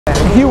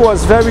he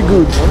was very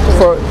good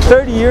for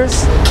 30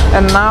 years,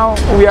 and now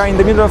we are in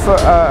the middle of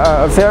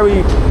a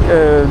very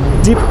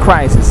deep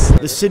crisis.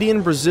 The city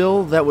in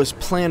Brazil that was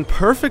planned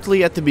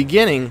perfectly at the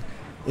beginning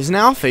is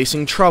now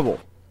facing trouble.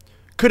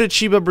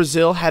 Curitiba,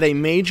 Brazil had a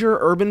major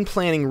urban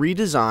planning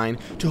redesign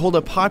to hold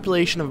a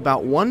population of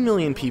about 1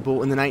 million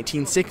people in the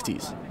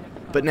 1960s.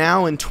 But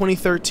now, in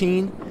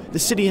 2013, the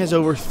city has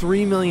over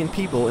 3 million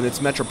people in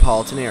its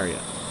metropolitan area.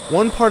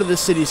 One part of the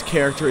city's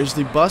character is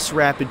the bus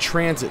rapid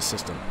transit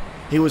system.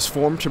 It was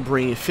formed to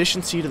bring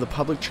efficiency to the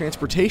public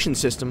transportation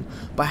system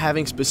by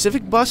having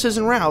specific buses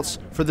and routes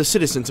for the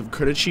citizens of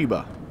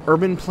Curitiba.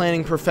 Urban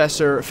planning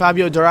professor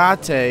Fabio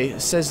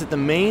Dorate says that the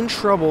main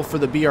trouble for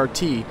the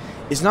BRT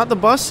is not the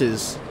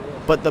buses,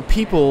 but the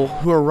people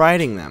who are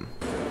riding them.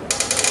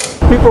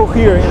 People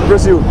here in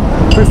Brazil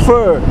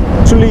prefer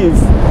to live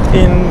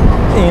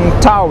in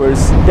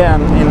towers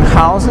than in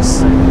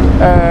houses.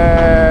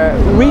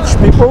 Rich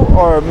people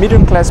or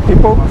middle-class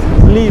people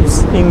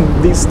lives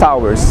in these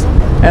towers,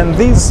 and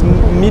these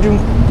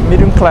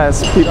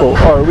medium-class people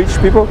or rich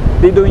people,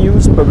 they don't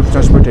use public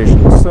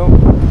transportation. So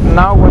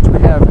now what we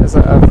have as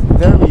a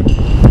very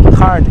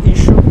hard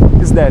issue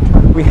is that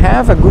we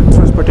have a good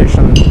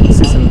transportation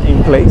system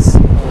in place,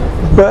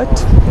 but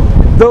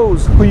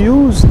those who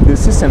use the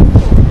system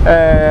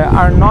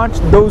are not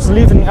those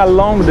living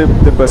along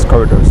the bus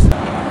corridors.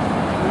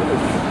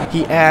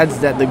 He adds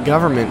that the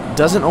government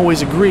doesn't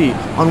always agree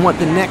on what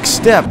the next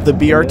step the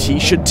BRT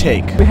should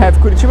take. We have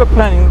Curitiba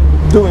planning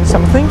doing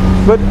something,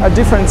 but a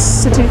different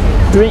city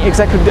doing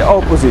exactly the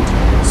opposite.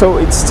 So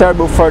it's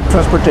terrible for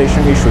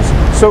transportation issues.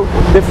 So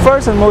the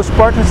first and most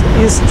important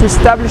is to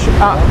establish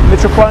a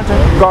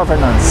metropolitan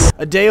governance.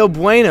 Adeo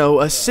Bueno,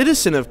 a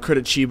citizen of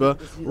Curitiba,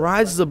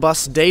 rides the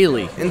bus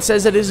daily and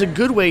says that it is a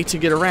good way to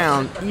get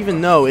around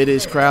even though it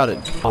is crowded.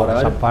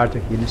 Essa parte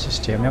aqui nesse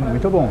sistema é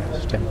muito bom,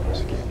 esse sistema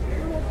aqui.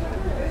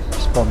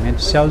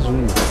 Principalmente céu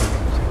azul.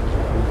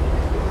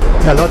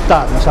 É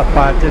lotado, nessa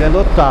parte ele é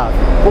lotado.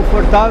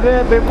 Confortável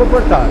é bem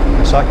confortável,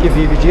 só que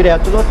vive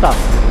direto lotado.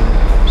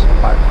 Essa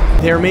parte.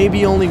 There may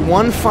be only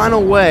one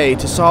final way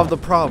to solve the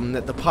problem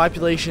that the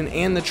population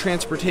and the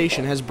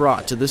transportation has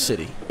brought to the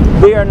city.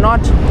 They are not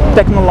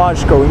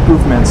technological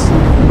improvements,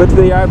 but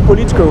they are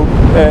political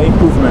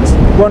improvements.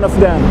 One of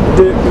them,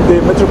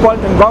 the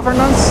metropolitan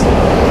governance,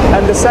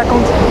 and the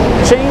second,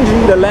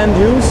 changing the land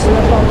use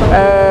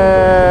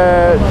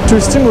to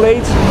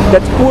stimulate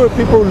that poor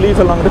people live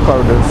along the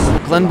corridors.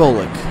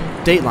 Bolich,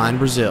 Dateline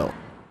Brazil.